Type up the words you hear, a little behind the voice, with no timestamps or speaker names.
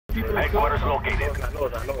people in Headquarters located.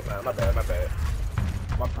 My bad.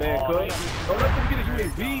 My bad, cuz. Don't let them get us. You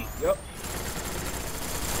in B. Yup.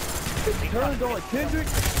 Turned on Kendrick.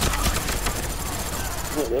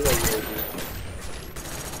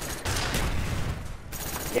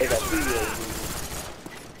 They got 2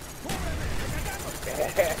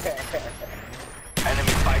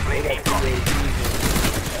 Enemy spy plane incoming.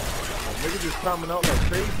 Niggas just coming out like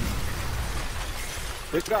crazy.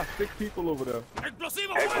 They got 6 people over there.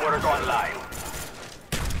 Headquarters online.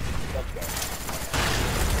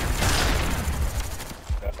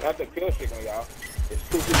 That's a kill streak on y'all. It's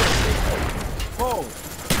 2 people. Oh.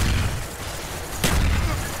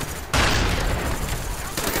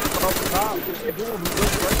 Off the top, what you doing? We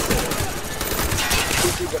just right there.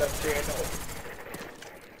 2 people that's staying up.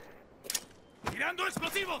 ¡Tirando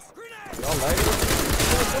explosivos! Y'all like it?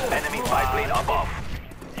 Enemy spy plane above.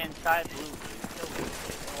 Inside blue.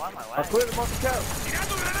 Why am I I lagging? cleared him off the cap.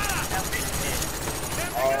 ¡Tirando granada!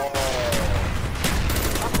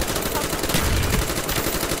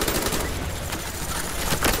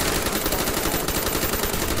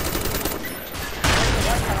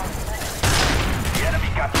 The enemy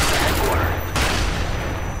captured the headquarters.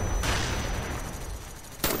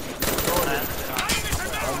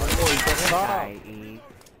 Hi, Iink.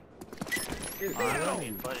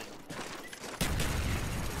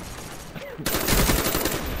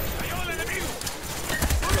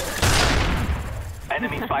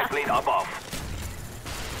 Enemy spy plane above.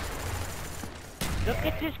 Look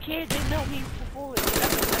at this kid, they know me for bullets.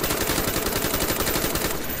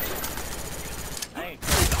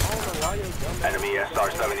 Enemy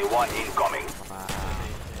SR-71 incoming.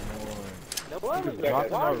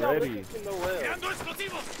 Already. ¡Tirando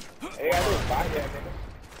explosivos! Hey, I didn't buy that, nigga.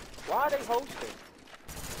 Why are they hosting?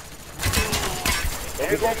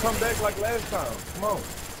 They gonna come back like last time. Come on.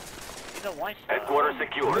 Headquarters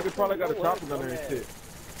secure. Nigga probably got a chopper gun there and shit.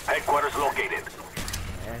 Headquarters located.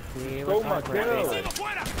 Stole my kill.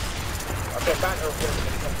 ¡Fuera!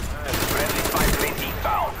 Friendly spy plane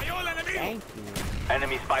eastbound. ¡Cayó el enemigo! Thank you.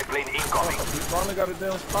 Enemy spy plane incoming. We finally got a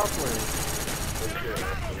damn spot plane.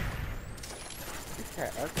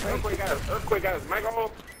 Earthquake got his mic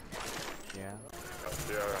off? Yeah.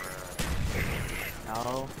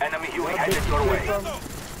 No. Enemy Huey headed your way.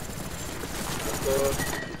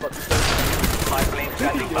 Spy plane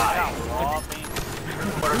standing by.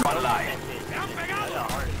 Headquarters online. ¡Me han pegado!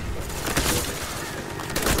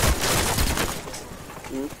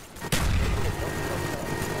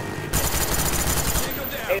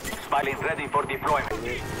 Spy plane ready for deployment.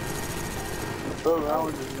 What's wrong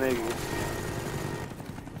with this nigga?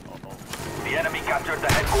 The enemy captured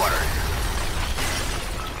the headquarters.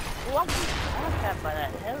 Well, I'm tapped by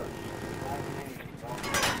that hell.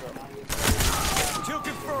 Kill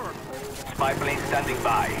confirmed! Spy plane standing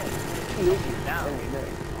by.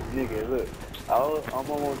 Nigga, look. I'm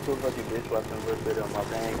almost too fucking dishwasher and put it on my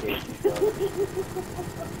pancakes.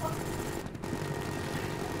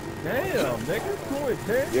 Damn, nigga. 2 and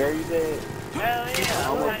 10. You already said? Hell yeah.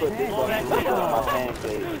 I'm gonna put dishwasher on my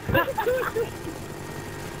pancakes.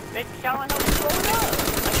 Big showing how he's going up.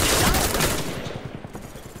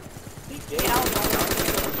 He's down.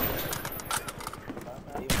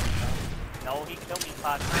 No, he killed me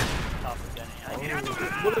 5 times.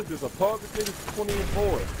 What is this? A positive 20 and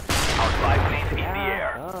 4. Our spy plane in the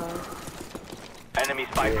air. Enemy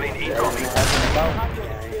spy plane incoming.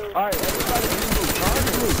 Alright, everybody regroup.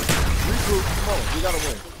 Regroup. Come on, we gotta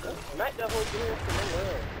win. Smack that whole game from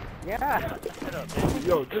nowhere. Yeah.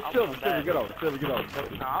 Yo, just chill, get out.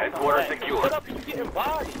 Headquarters secure. Shut up, you getting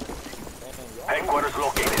bodied. Headquarters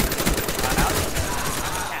located.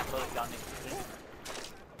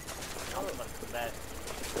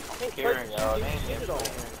 Carrying y'all, they ain't getting on.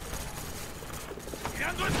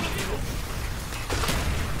 ¡Tirando explosivos!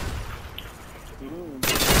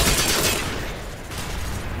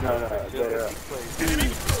 No,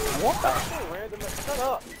 what? Shut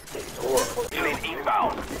up. Plane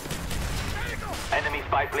inbound. Enemy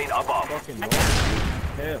spy plane above.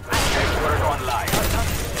 Damn. Headquarters online.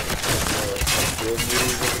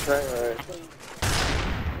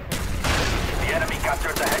 The enemy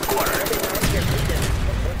captured the headquarters.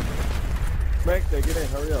 Smack that, get in,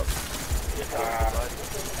 hurry up.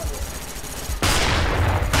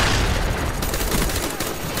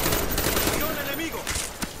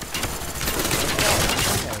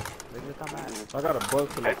 I got a buzz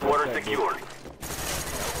for Headquarters secured.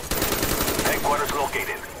 Headquarters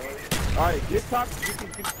located. Alright, get top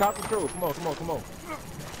control. Come on.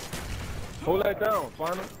 Hold that down,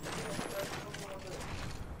 final.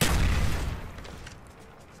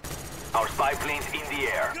 Our spy planes in the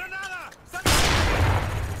air.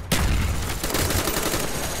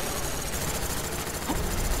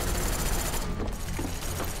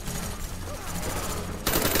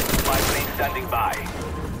 standing by.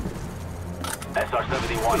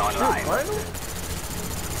 SR-71 online.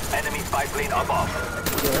 Enemy spy plane above.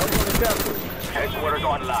 Yeah, I'm on the captain. Headquarters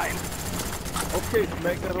online. Okay,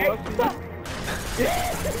 smack that up.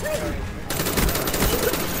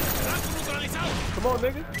 Come on,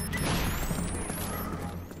 nigga.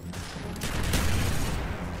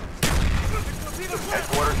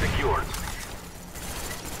 Headquarters secured.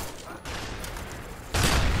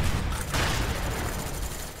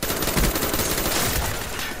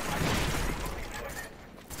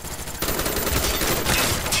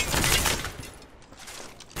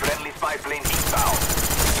 Friendly spy plane inbound.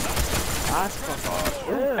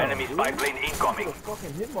 Damn, Enemy dude. spy plane incoming. What a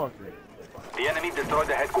fucking hit marker. The enemy destroyed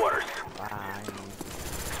the headquarters. Fine.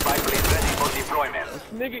 Spy plane ready for deployment. This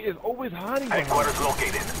nigga is always hiding behind. Headquarters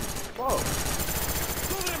located. Fuck.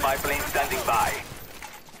 Spy plane standing by.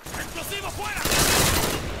 ¡Explosivo fuera!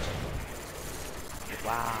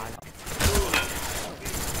 Wow.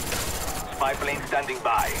 Spy plane standing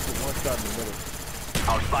by. One shot in the middle.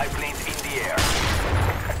 Our spy plane's in the air.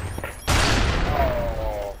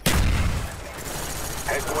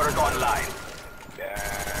 Headquarters online.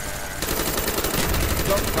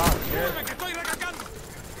 Some top, man. ¡Que estoy recargando!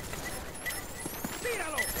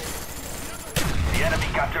 ¡Tíralo! The enemy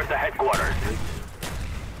captured the headquarters.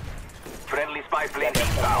 Friendly spy plane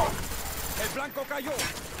inbound. ¡El blanco cayó!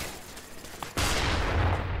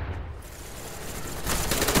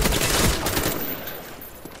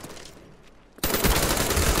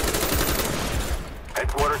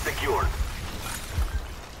 Headquarters secured.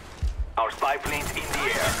 Our spy plane's in the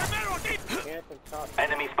air. ¡Primero aquí!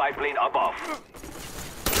 Enemy spy plane above.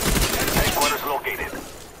 Headquarters located.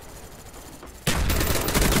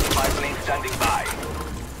 Spy plane standing by.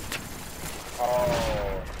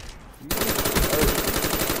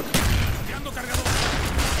 ¡Tirando cargador!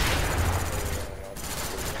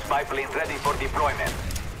 Spy plane ready for deployment.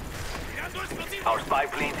 ¡Tirando explosivo! Our spy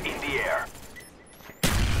plane's in the air.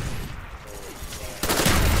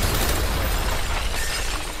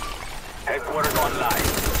 Headquarters online.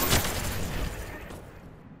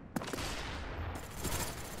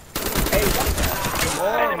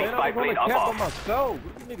 Oh, Enemy man, spy I was on plane the cap above. on myself.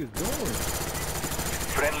 What you niggas doing?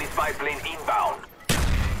 Friendly spy plane inbound.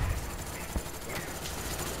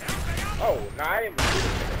 Oh, nah, I didn't believe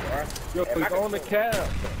it, bro. Yo, he's on the cap.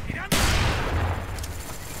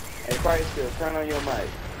 Hey, Price, turn on your mic.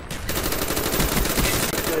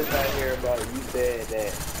 Just out here about it. You said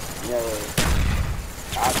that, you know,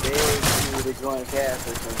 I begged you to join cast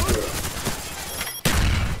or some shit.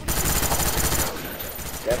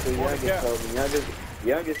 That's what Youngest told me.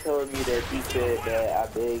 Youngest told me that he said that I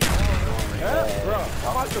begged you to join Yeah, cast. bro.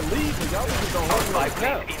 I'm about to leave because y'all niggas don't Our hold me spy on the cap.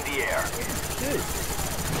 plane in the air. Shit.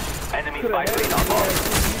 Enemy Coulda spy had plane it. above.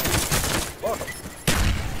 Fuck.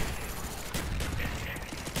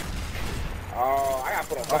 Oh, I gotta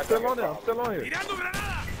put on I'm still on there. I'm still on here. ¡Tirando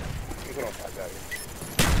granada! Put on 5 seconds.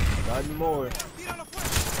 Not anymore. ¡Tíralo fuera!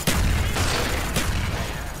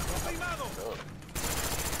 ¡Confirmado!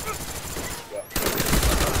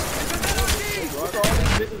 Why all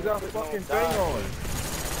these niggas got fucking thing on?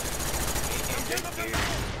 ¡Tirando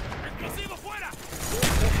cargador! ¡Explosivo fuera!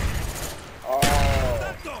 Oh,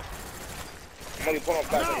 ¡Tanto! somebody put on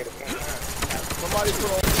 5 seconds. Somebody put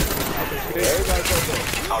on. Everybody put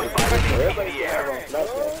on. Our spy plane in Everybody the should have air. on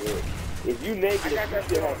Snapchat, dude. If you negative, you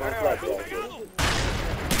should have on Snapchat, dude. ¡Cargado!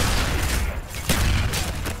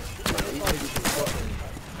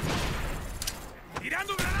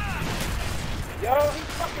 ¡Tirando granada! Yo, he's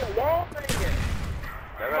fucking wall banging.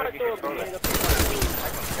 I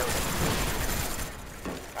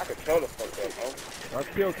control the fuck up, bro. I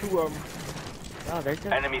killed 2 of them. No, they're just...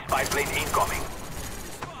 Enemy spy plane incoming.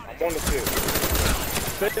 I'm on the field.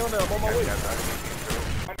 Stay on there. I'm on my way.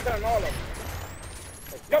 I'm telling all of them.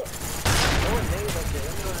 Let's go.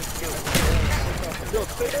 Yo,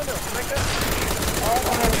 stay on there. Smack that. Oh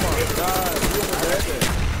my God. You almost had that.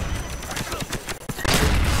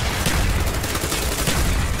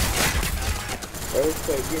 Let's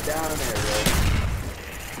say, get down there, bro.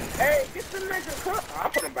 Hey, get the nigga cut. I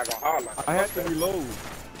put him back on hardline. I had to reload.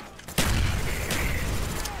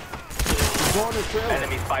 He's going to trailer.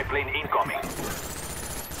 Enemy spy plane incoming.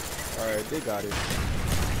 Alright, they got it.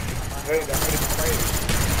 Hey, that's crazy.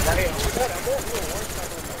 Right here. I'm on you. One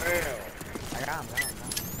second. Damn. I got him.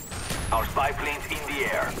 Our spy plane's in the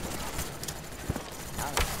air.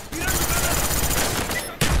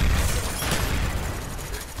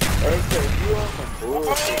 Hey, so you on some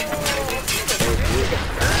bullshit.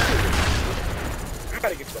 I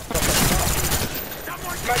gotta get the fuck up.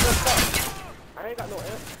 I ain't got no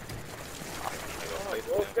answer.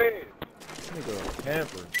 Okay. Nigga,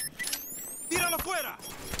 camper. Tíralo fuera.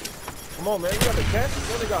 Come on, man. You got the catch.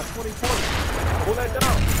 You only got 20 points. Pull that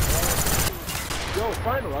down. Yo,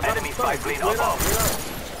 final. I got Enemy him spy stunned. plane Lay down, above. lay down.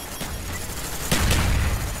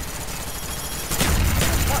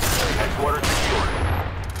 Headquarters secured.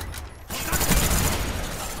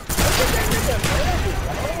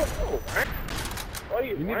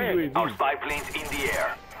 You need a Our UAV. spy planes in the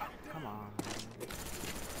air. Come on.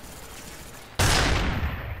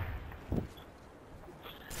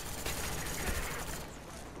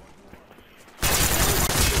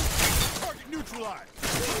 Target neutralized.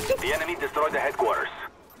 The enemy destroyed the headquarters.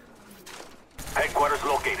 Headquarters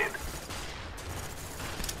located.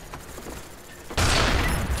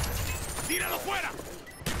 Tíralo fuera.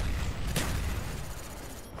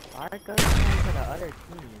 Why are going to the other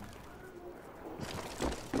team?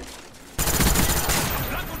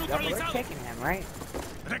 Blanco We're neutralizado. kicking him, right?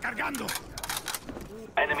 Recargando.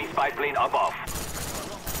 Enemy spy plane above.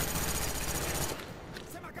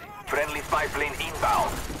 Friendly spy plane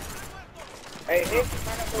inbound. Hey, hey,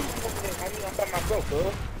 I'm by myself,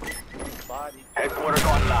 bro. Body. Headquarters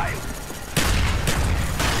online.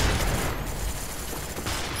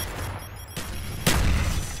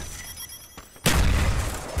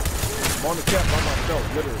 I'm on the cap by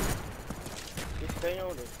myself, literally. Just stay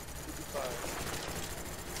on it.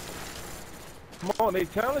 Come on, they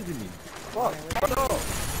challenging me. Fuck. No.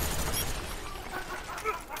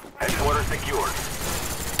 Headquarters secured.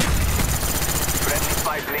 Friendly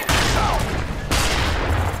spy plane inbound.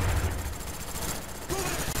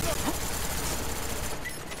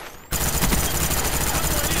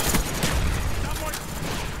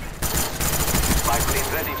 Spy plane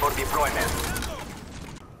ready for deployment.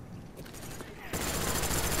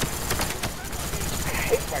 I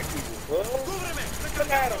hate my people, bro. Look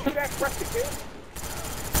at him. Look at that pressure, kid.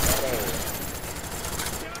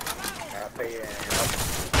 I'll pay you.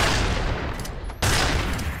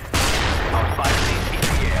 Our spy plane in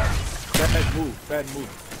the air. Bad move, bad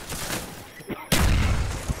move.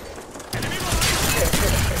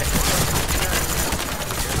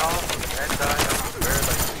 That guy, I swear,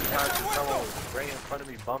 like 3 times someone was right in front of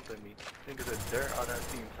me bumping me. I think there's a dirt on that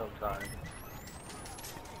team sometimes.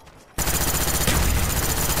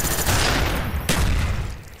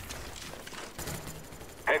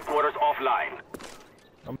 Headquarters offline.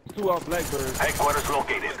 I'm 2 out Blackbird. Headquarters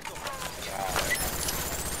located.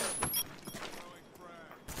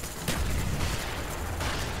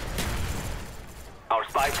 Our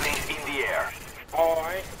spy plane in the air. Oh,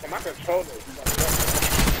 I ain't. My controller.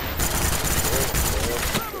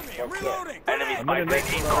 Reloading. Enemy I'm spy in the plane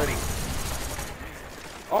next one incoming.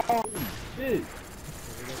 Oh, shit.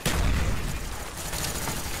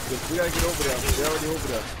 We gotta get over there. They're already over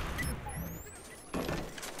there.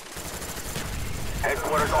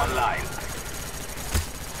 Headquarters online.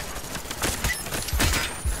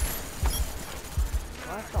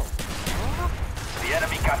 What the fuck? The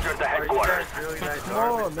enemy captured the Are you headquarters. guys really that Come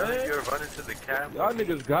garbage? on, None of man. you are running to the cab. Y'all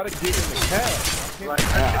niggas gotta get in the cab. Like,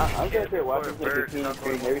 I'm just here watching the team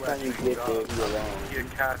stream. Every time you get there, you alone. You're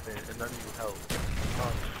capping and none of you help.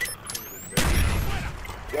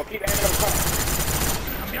 Yo, keep adding up top.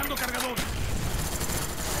 Cambiando cargador.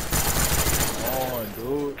 Come on,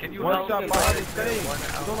 dude. Can you One help shot me? behind his Like, thing. one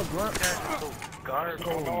He's on the ground. So garbage. Oh,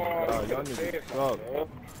 God, y'all niggas suck.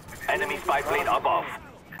 Enemy spy plane above.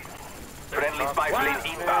 Friendly spy plane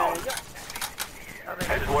inbound.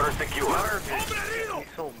 Headquarters secure. He's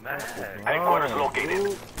so mad. Headquarters located.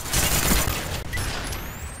 Dude.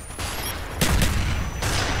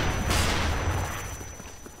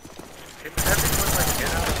 If everyone like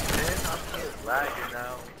get out of 10, I'm just lagging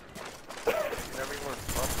now. And everyone's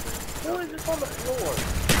bumping. Who is this on the floor?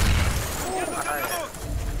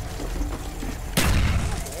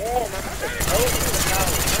 Oh, man, I just told you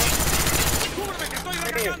Cúbreme que estoy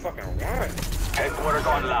I can't recargando. fucking run. Headquarters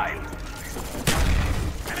online.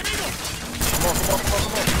 Enemigo. Come on, come on, come on,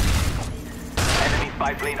 come on. Enemy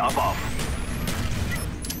spy plane above.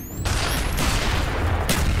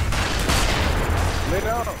 Lay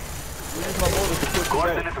down. Use my motor to push you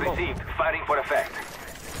Coordinates back. Come on. received. Firing for effect.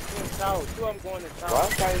 South. Two of them going to south. Well,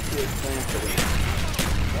 I'm trying to explain to them.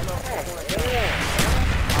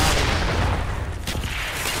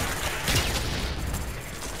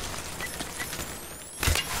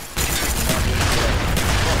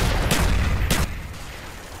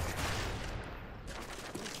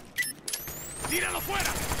 Tíralo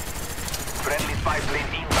fuera. Friendly spy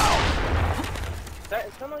plane inbound.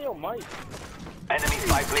 Turn on your mic. Enemy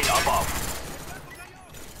spy plane above.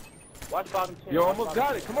 Watch bottom 10. Yo, almost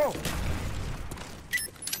got it. Come on.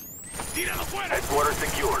 Tíralo fuera. Headquarters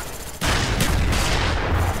secured.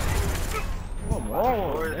 Come on, Come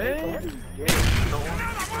on, man.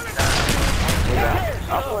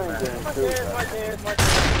 I'm playing game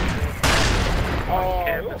too.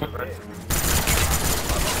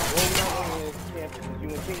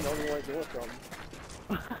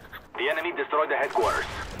 The enemy destroyed the headquarters.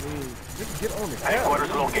 Just get on the camp. Headquarters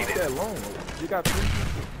It won't take located. that long. You got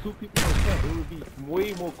two people on the camp. It would be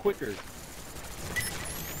way more quicker.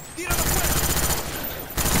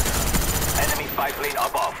 Enemy spy plane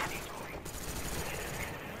above.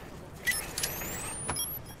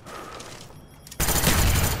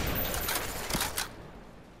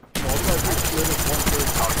 Come on, we gotta get split up one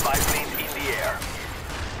person. Our spy planes in the air.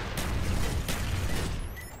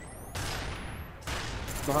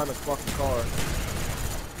 Behind the fucking car.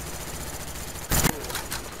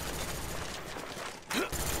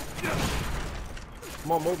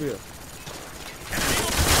 Come on, move here.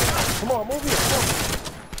 Come on, move here. Come on.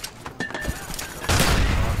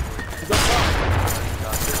 He's up top.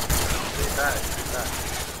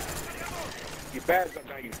 You bad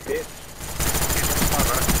now, you bitch.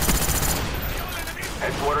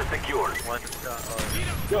 Headquarters secured.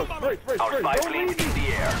 Yo, spray. Our spy Don't planes leave me. in the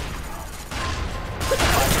air.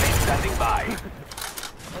 Spy plane standing by.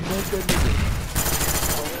 I know that nigga.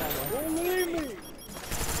 Don't leave me.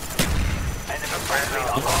 Enemy spy plane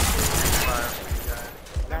above.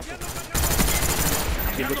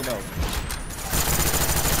 Keep looking out.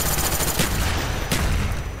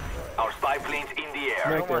 Our spy planes in the air.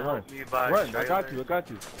 Smack that, run. Run, I got you. Run.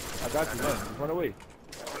 Just run away.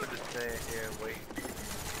 I'm gonna just stay here and wait.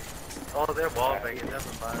 Oh, they're wall banging.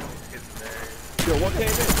 Never mind. It's there. Yo, what came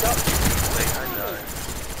in? Stop. Wait, I died.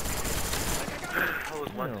 I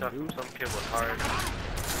was one shot from some kid with hard.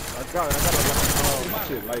 I got a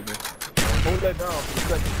shit, lightning. Hold that down for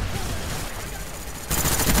a second.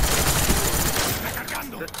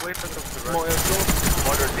 Just wait for them to Come on, run. let's go.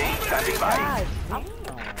 Mortar D standing by. God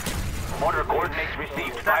damn. Mortar coordinates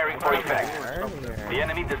received. Firing for effect. Earlier. The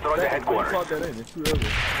enemy destroyed the You headquarters. caught that in. It's too early.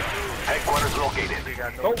 Headquarters located. They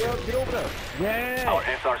got no Oh, well, get over there. Yeah. Our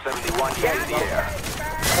SR-71 is in the air.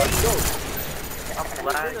 Let's go. I'm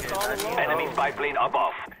lagging. I need Enemy help. spy plane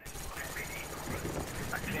above.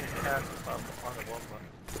 I can't cast if I'm on the one button.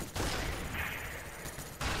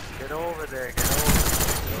 Get over there. Get over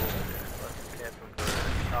there. Let's get some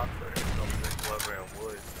good chopper or something. Whoever it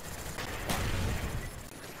would.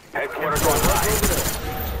 Headquarters online.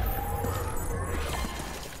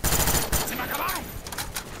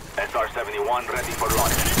 SR-71 ready for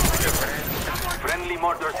launch. Friendly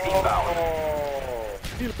mortars inbound. Oh,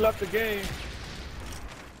 he left the game.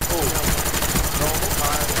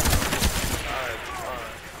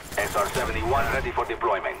 SR-71 ready for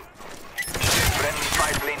deployment. Friendly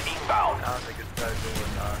spy plane inbound. I don't think it's better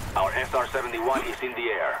doing that. Our SR-71 is in the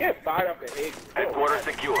air. Get fired up the egg. Headquarters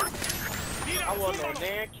secured. I want no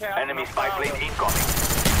nan cap. Enemy spy plane incoming.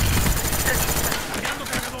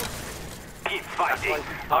 Keep fighting.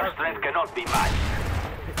 Our strength cannot be matched.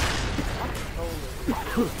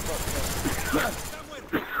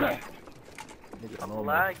 I'm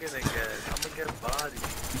lagging again. I'm gonna get bodied.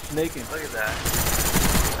 He's snaking. Look at that.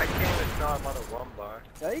 I can't even saw him on a one bar.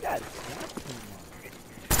 So you got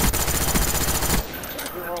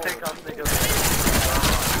Take off niggas.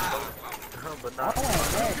 But not.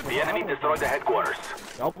 The enemy destroyed the headquarters.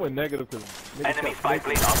 I'll put negative because Enemy spy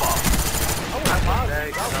plane above.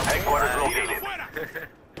 Headquarters located.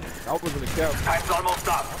 I was in the cap. Time's almost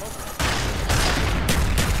up.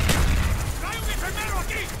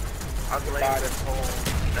 I'm glad it's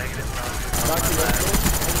home. Negative Got you, let's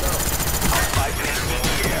go. Our spy plane in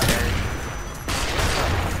the air.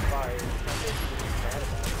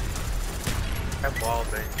 that wall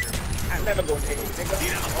thing. I never go take it, nigga.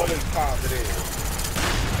 Always positive.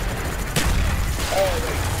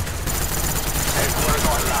 Always. Headquarters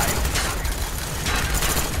online.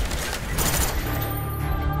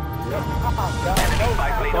 Enemy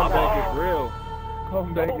spy plane Comeback above. is real.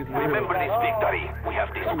 Comeback is Remember real. this victory. We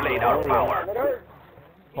have displayed our power.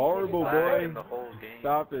 Horrible, Lagging boy. the whole game.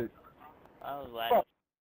 Stop it. I was like,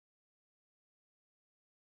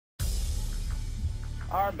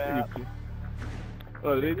 Alright, man.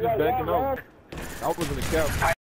 They just backing off. I was in the cap.